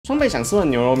双北想吃的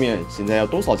牛肉面，现在要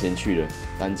多少钱去了？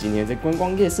但今天在观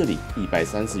光夜市里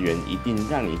，130元一定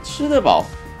让你吃得饱。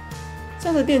这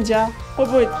样的店家会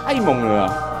不会太猛了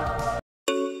啊？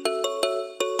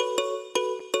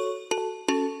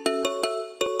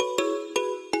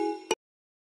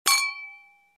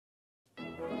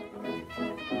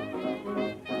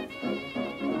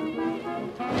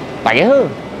大家好，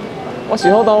我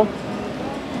是厚豆。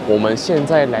我们现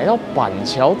在来到板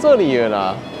桥这里了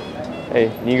啦。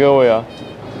你各位啊，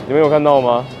你们有看到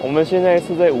吗？我们现在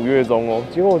是在5月中哦，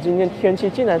结果今天天气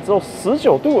竟然只有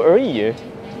19度而已耶！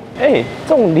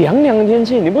这种凉凉的天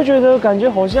气，你不觉得感觉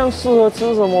好像适合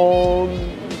吃什么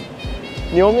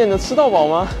牛肉面的吃到饱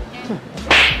吗？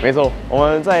没错，我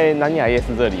们在南雅夜市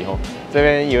这里哦，这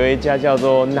边有一家叫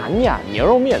做南雅牛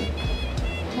肉面，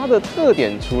它的特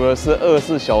点除了是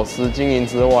24小时经营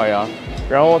之外啊，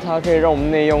然后它可以让我们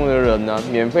内用的人呢，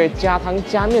免费加汤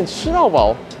加面吃到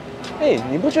饱。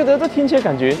你不觉得这听起来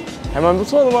感觉还蛮不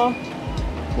错的吗？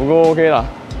不过 OK 啦，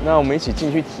那我们一起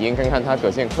进去体验看看它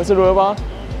表现会是如何吧。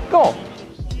Go！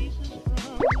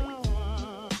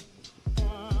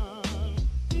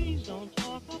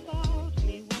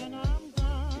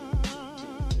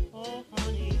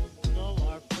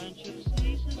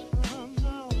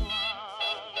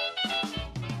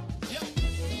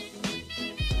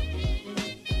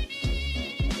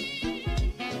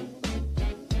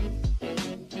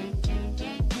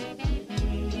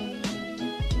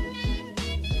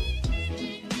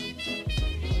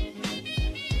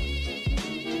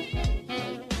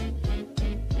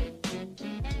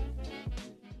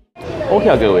 OK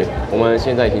啊，各位，我们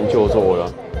现在已经就座了。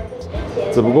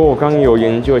只不过我刚有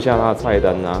研究一下它的菜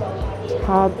单啊，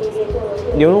它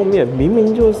牛肉面明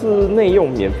明就是内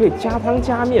用免费加汤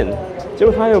加面，结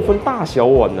果它有分大小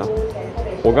碗啊。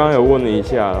我刚刚有问了一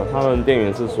下，他们店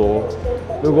员是说，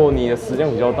如果你的食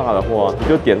量比较大的话，你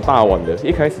就点大碗的，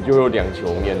一开始就会有2球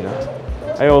面啊。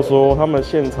还有说他们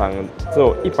现场只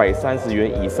有130元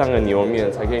以上的牛肉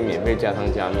面才可以免费加汤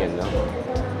加面的。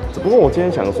只不过我今天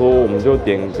想说，我们就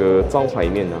点个招牌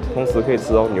面啊，同时可以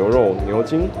吃到牛肉、牛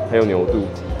筋还有牛肚。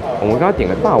我们刚刚点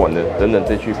个大碗的，等等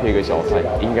再去配个小菜，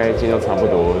应该今天就差不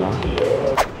多了啦。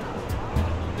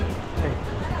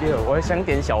我想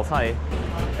点小菜，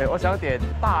我想点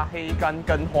大黑干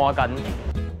跟花干。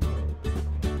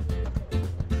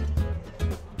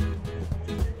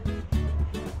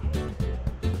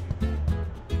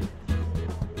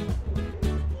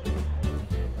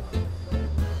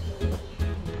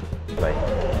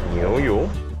牛油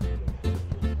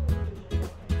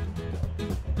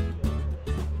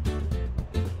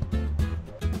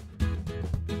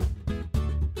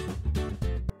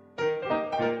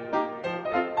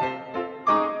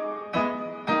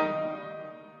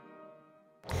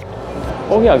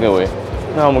，OK 啊，各位，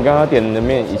那我们刚刚点的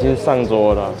面已经上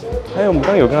桌了，还有我们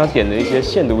刚刚有跟他点的一些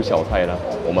现卤小菜了，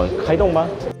我们开动吧。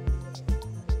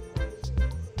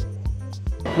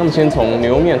那么先从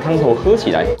牛肉面汤头喝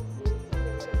起来。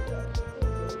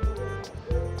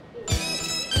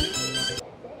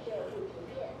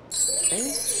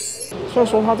虽然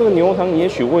说它这个牛肉汤也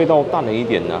许味道淡了一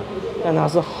点呐，但它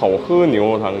是好喝牛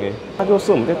肉汤耶，它就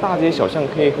是我们在大街小巷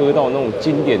可以喝到那种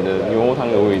经典的牛肉汤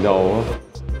的味道哦。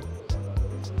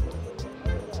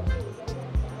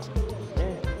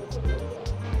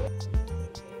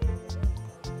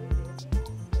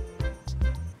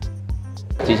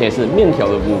接下来是面条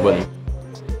的部分。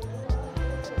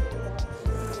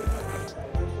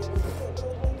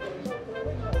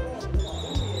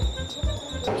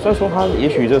虽然说它也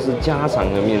许这是家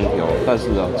常的面条，但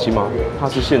是啊，起码它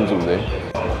是现煮的，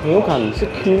口感是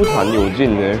Q 弹有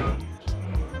劲的。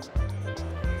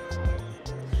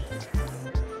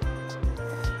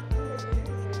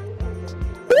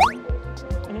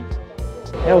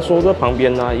还有说这旁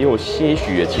边呢也有些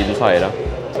许的青菜啦，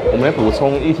我们来补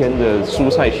充一天的蔬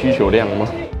菜需求量吗？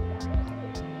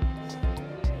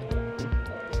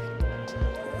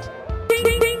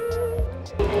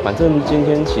反正今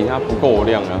天其他不够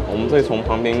量啊，我们再从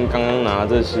旁边刚刚拿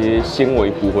这些纤维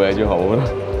补回来就好了。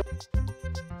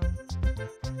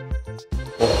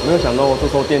没有想到这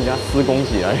时候店家施工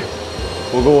起来，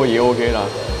不过也 OK 啦。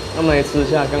那么来吃一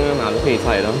下刚刚拿的配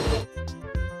菜啦。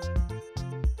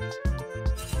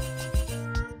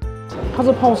它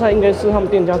这泡菜应该是他们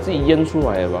店家自己腌出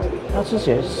来的吧？它吃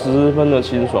起来十分的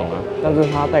清爽啊，但是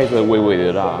它带着微微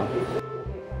的辣。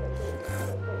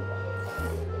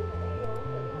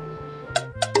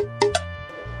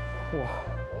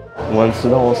我们吃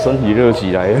到身体热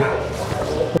起来了。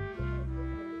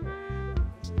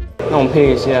那我们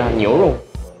配一下牛肉。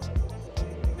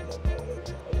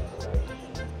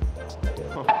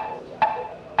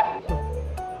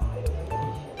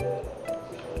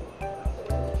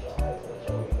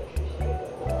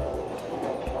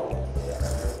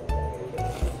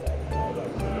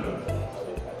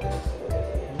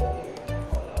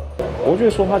我觉得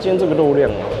说它今天这个肉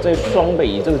量啊，在双北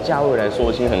以这个价位来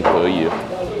说，已经很可以了。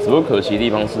只不过可惜的地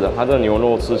方是啊，它这个牛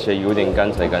肉吃起来有点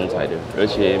干柴干柴的，而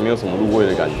且没有什么入味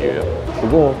的感觉啊。不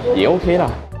过也 OK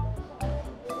啦。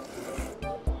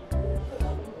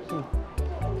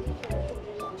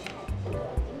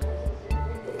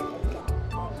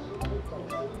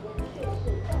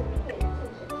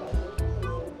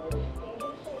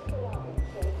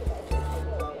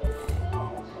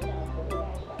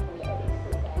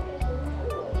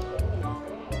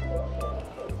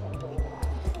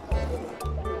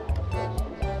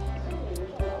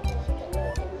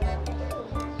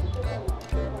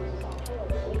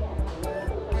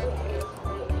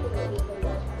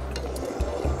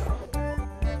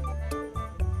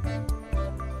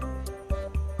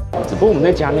只不过我们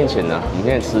在加面前呢，我们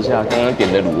现在吃下刚刚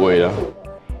点的卤味了。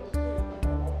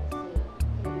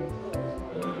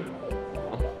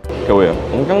各位啊，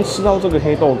我们刚吃到这个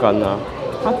黑豆干啊，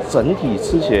它整体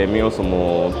吃起来没有什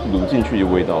么卤进去的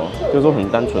味道，就是说很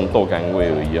单纯豆干味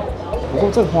而已啊。不过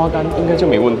这个花干应该就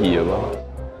没问题了吧？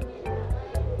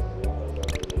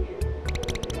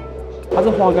它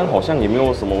这花干好像也没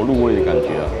有什么入味的感觉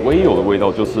啊，唯一有的味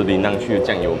道就是淋上去的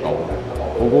酱油膏。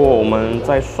不过我们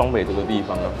在双北这个地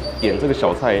方啊，点这个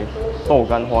小菜豆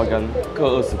干、花干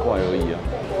各20块而已啊。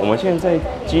我们现在在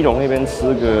基隆那边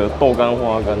吃个豆干、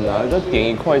花干啊，这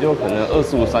点1块就可能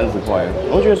25、30块。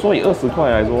我觉得说以20块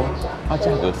来说，它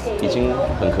价格已经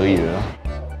很可以了啦。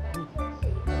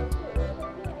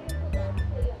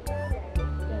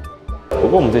不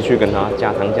过我们再去跟他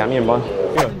加糖加面吧。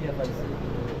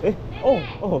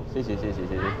谢谢，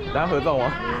大家合照吗？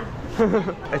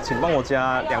哎，请帮我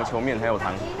加2球面还有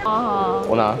汤。好，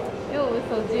我拿。因为我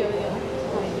手机有点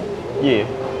坏。耶。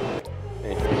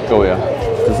各位啊，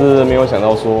只是没有想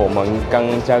到说我们刚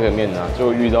加个面啊，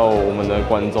就遇到我们的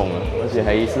观众了，而且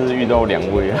还是遇到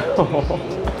2位啊，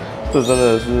这真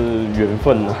的是缘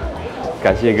分啊！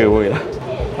感谢各位了。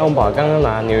那我们把刚刚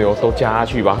拿的牛油都加下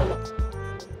去吧。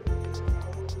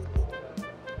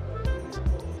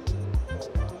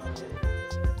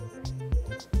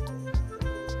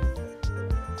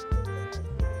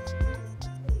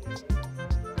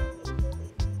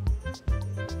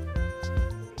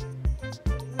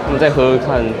我们再喝喝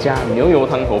看加牛油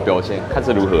汤头表现，看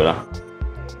是如何啦。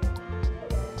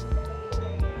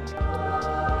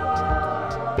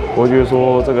我觉得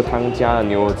说这个汤加了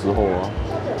牛油之后啊，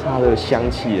它的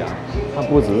香气啊，它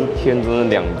不只是天真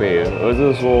的2倍，而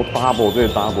是说 double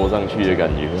再 double 上去的感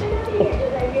觉。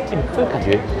这个感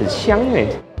觉很香哎。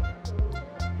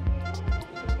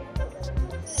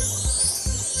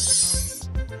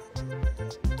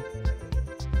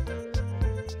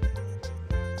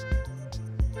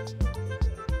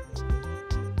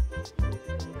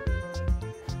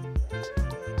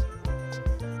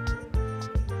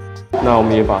那我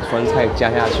们也把酸菜加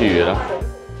下去了。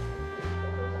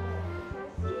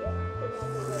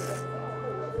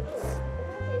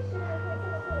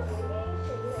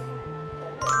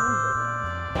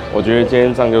我觉得今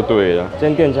天这样就对了。今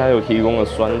天店家有提供了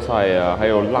酸菜啊，还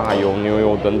有辣油、牛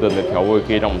油等等的调味，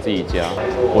可以让我们自己加。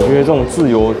我觉得这种自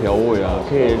由调味啊，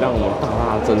可以让我们大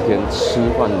大增添吃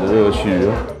饭的乐趣。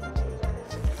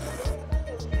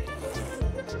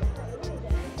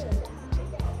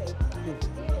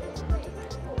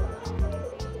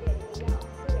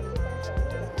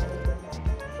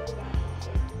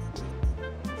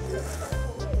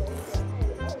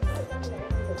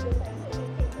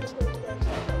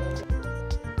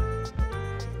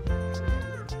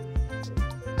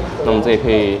那我们再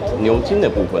配牛筋的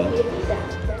部分，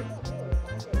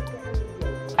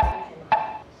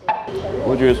我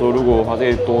会觉得说，如果它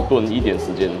再多炖一点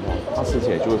时间的话，它吃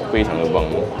起来就会非常的棒。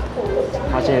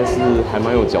它现在是还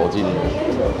蛮有嚼劲的，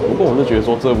不过我是觉得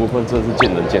说这部分真的是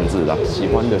见仁见智啦，喜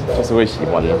欢的就是会喜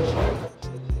欢的。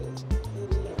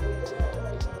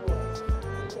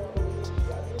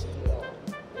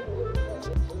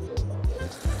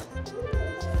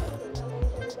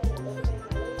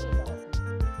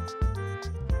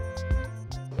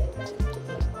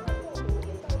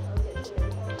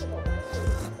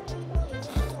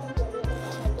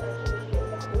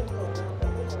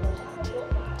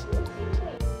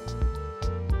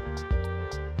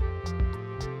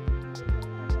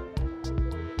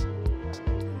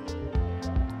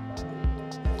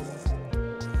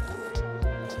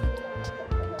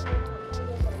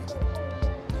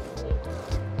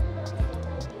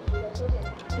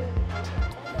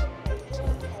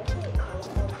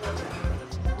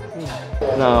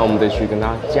那我们得去跟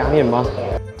它加面吧。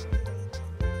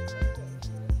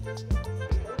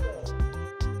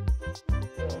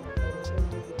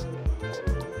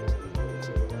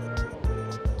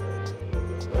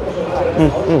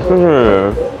谢谢。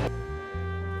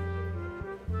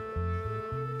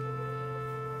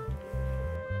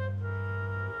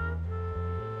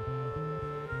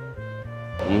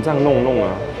我们这样弄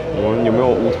啊，我们有没有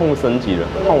无痛升级了？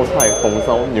泡菜红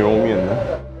烧牛肉面呢？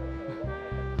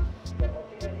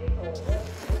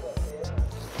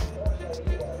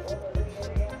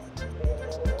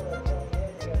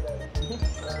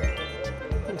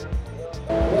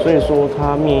所以说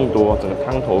它面一多，整个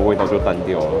汤头的味道就淡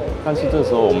掉了。但是这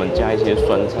时候我们加一些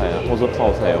酸菜啊，或是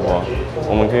泡菜的话，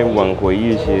我们可以挽回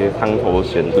一些汤头的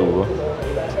咸度。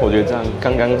我觉得这样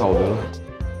刚刚好的。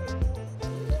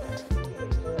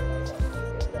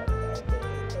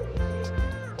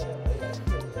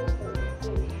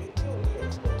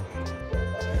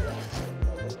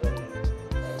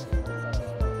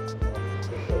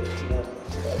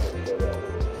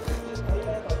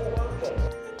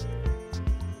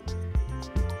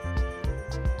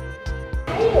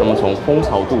那么从蜂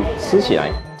巢度吃起来，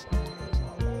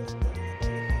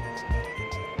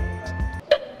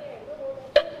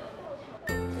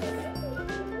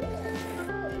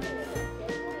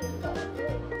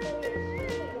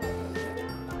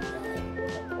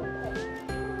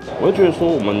我就觉得说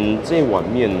我们这碗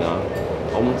面呢、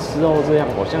我们吃到这样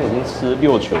好像已经吃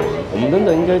6球了，我们真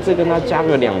的应该再跟它加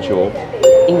个2球，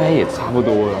应该也差不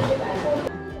多了。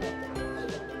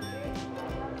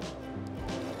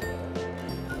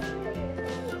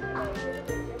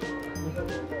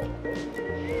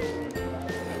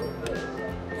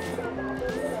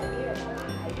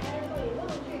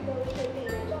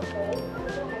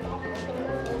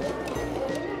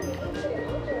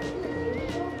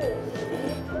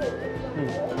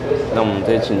那我们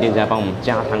再请店家帮我们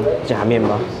加汤加面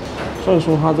吧。虽然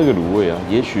说它这个卤味啊，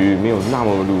也许没有那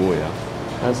么入味啊，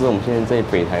但是我们现在在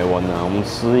北台湾啊，我们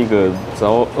吃一个只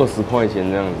要20块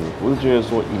钱这样子，我是觉得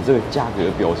说以这个价格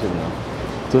的表现呢、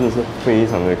真的是非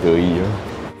常的可以啊。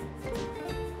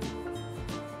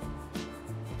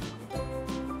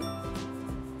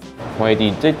快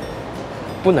递这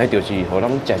本来就是让咱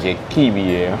们吃一个气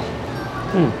味的啊。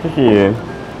谢谢。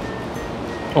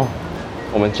哦，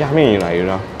我们加面也来了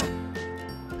啦。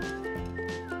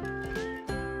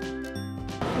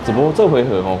只不过这回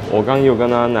合哦，我刚有跟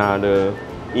他拿了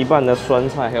一半的酸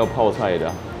菜还有泡菜的，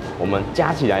我们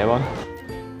加起来吧。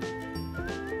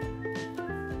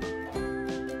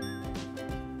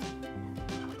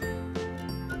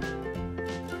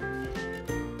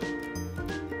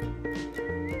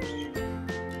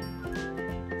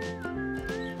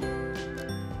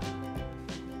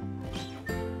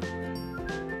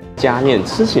加面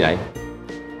吃起来。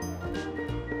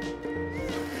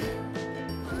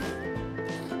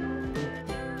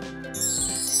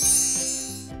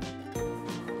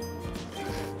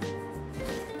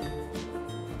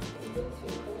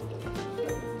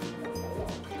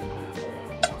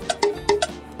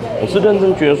我是认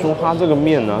真觉得说，它这个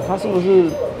面呢、它是不是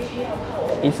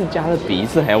一次加的比一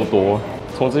次还要多？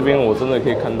从这边我真的可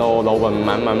以看到老板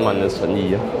满的诚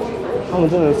意啊！他们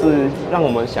真的是让我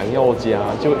们想要加，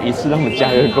就一次让我们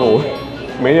加个够，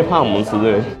没人怕我们吃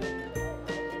的。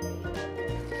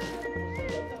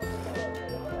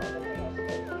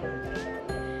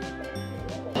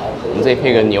我们这里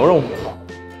配个牛肉。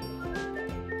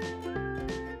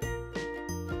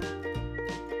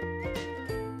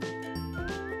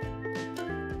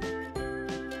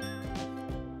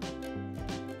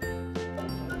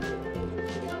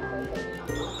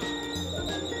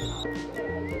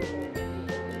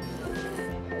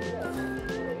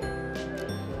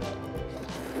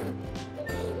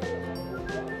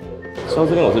吃到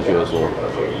这边，我是觉得说，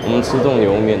我们吃这种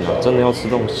牛肉面啊，真的要吃这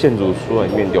种现煮出来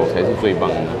的面条才是最棒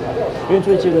的。因为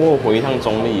最近我有回一趟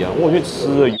中立啊，我去吃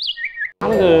了它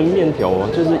那个面条啊，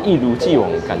就是一如既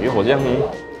往，感觉好像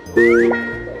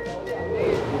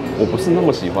我不是那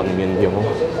么喜欢的面条。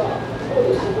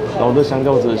然后这相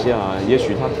较之下，也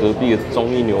许它隔壁的中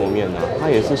立牛肉面啊，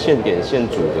它也是现点现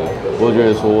煮的，我就觉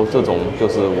得说这种就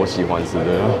是我喜欢吃的。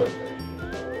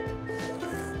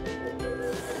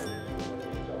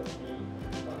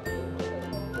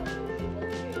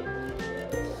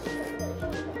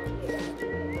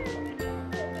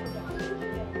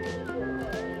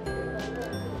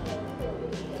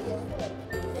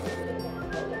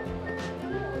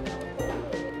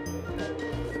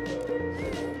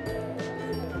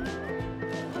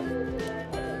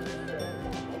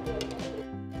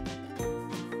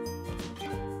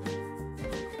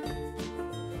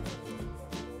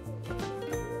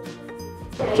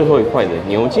最后一块的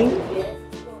牛筋，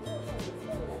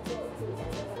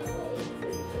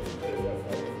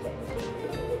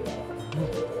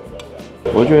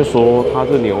我就觉得说它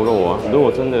这牛肉啊，如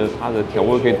果真的它的调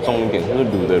味可以重一点，或者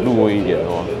卤的入味一点的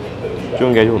话，就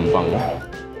应该就很棒了。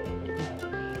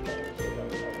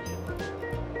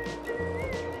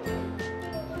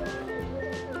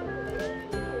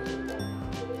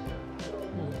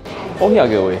OK 啊，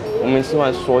各位，我们吃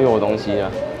完所有的东西了，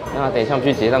那等一下我们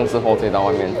去结账之后，再到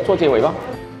外面做结尾吧。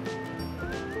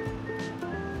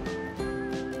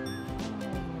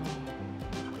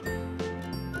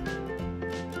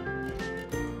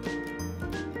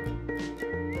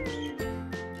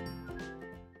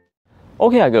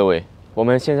OK 啊，各位，我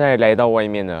们现在来到外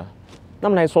面了。那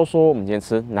么来说说我们今天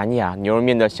吃南雅牛肉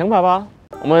面的想法吧。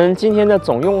我们今天的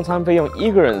总用餐费用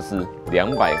一个人是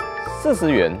240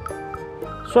元。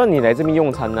虽然你来这边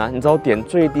用餐呢，你只要点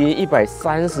最低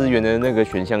130元的那个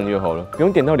选项就好了，不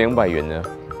用点到200元了。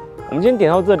我们今天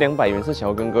点到这200元是想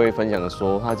要跟各位分享的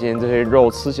说，他今天这些肉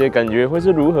吃起来感觉会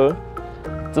是如何。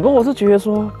只不过我是觉得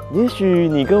说，也许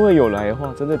你各位有来的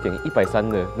话，真的点130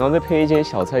的，然后再配一些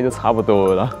小菜就差不多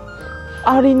了啦。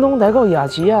阿里弄来个雅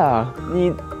琪啊，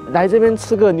你来这边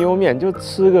吃个牛面就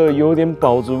吃个有点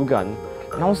饱足感，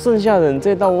然后剩下的你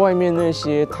再到外面那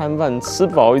些摊贩吃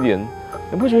饱一点，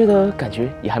你不觉得感觉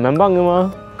也还蛮棒的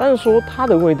吗？但是说它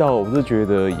的味道，我是觉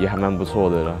得也还蛮不错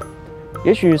的啦。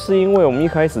也许是因为我们一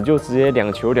开始就直接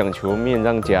2球面这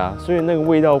样加，所以那个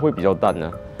味道会比较淡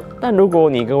呢。但如果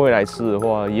你各位来吃的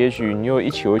话，也许你有1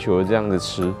球1球这样子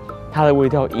吃，它的味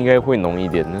道应该会浓一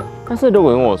点呢。但是如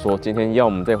果跟我说今天要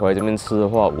我们再回来这边吃的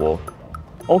话，我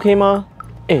OK 吗？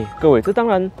各位，这当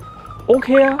然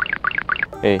OK 啊。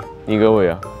你各位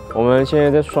啊，我们现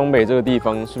在在双北这个地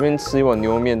方随便吃一碗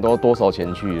牛肉面都要多少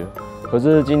钱去了？可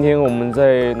是今天我们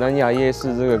在南雅夜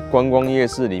市这个观光夜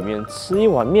市里面吃一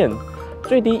碗面，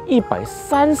最低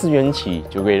130元起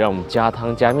就可以让我们加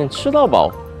汤加面吃到饱，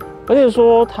而且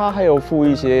说它还有附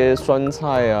一些酸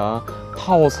菜啊、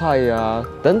泡菜啊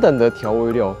等等的调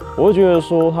味料，我会觉得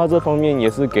说它这方面也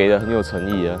是给的很有诚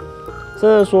意啊。甚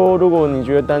至说，如果你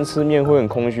觉得单吃面会很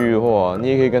空虚的话，你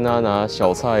也可以跟他拿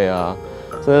小菜啊，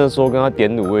甚至说跟他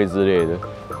点卤味之类的。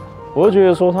我会觉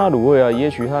得说它卤味啊，也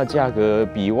许它的价格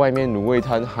比外面卤味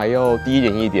摊还要低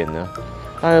一点呢，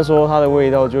但是说它的味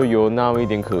道就有那么一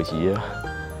点可惜了，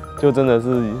就真的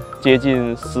是接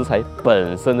近食材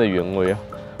本身的原味啊。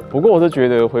不过我是觉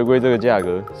得回归这个价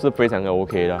格是非常的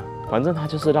OK 啦，反正它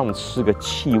就是让我们吃个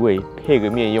气味配个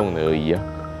面用的而已啊。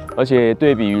而且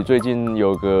对比于最近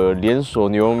有个连锁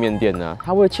牛肉面店啊，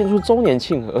它为庆祝周年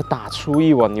庆而打出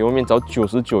一碗牛肉面只要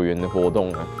99元的活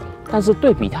动啊。但是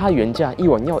对比它原价一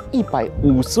碗要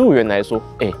155元来说，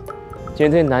今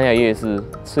天在南雅夜市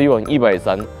吃一碗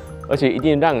130，而且一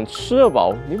定让你吃得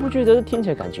饱，你不觉得这听起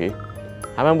来感觉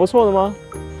还蛮不错的吗？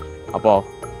好不好？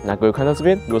那各位看到这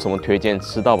边，如果有什么推荐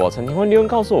吃到饱餐厅，欢迎留言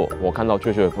告诉我，我看到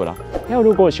就去回复啦。还有，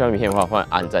如果喜欢影片的话，欢迎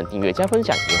按赞、订阅、加分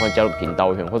享，也欢迎加入频道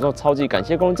会员，或者说超级感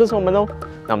谢各位支持我们哦。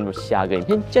那我们就下个影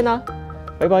片见啦，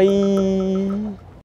拜拜。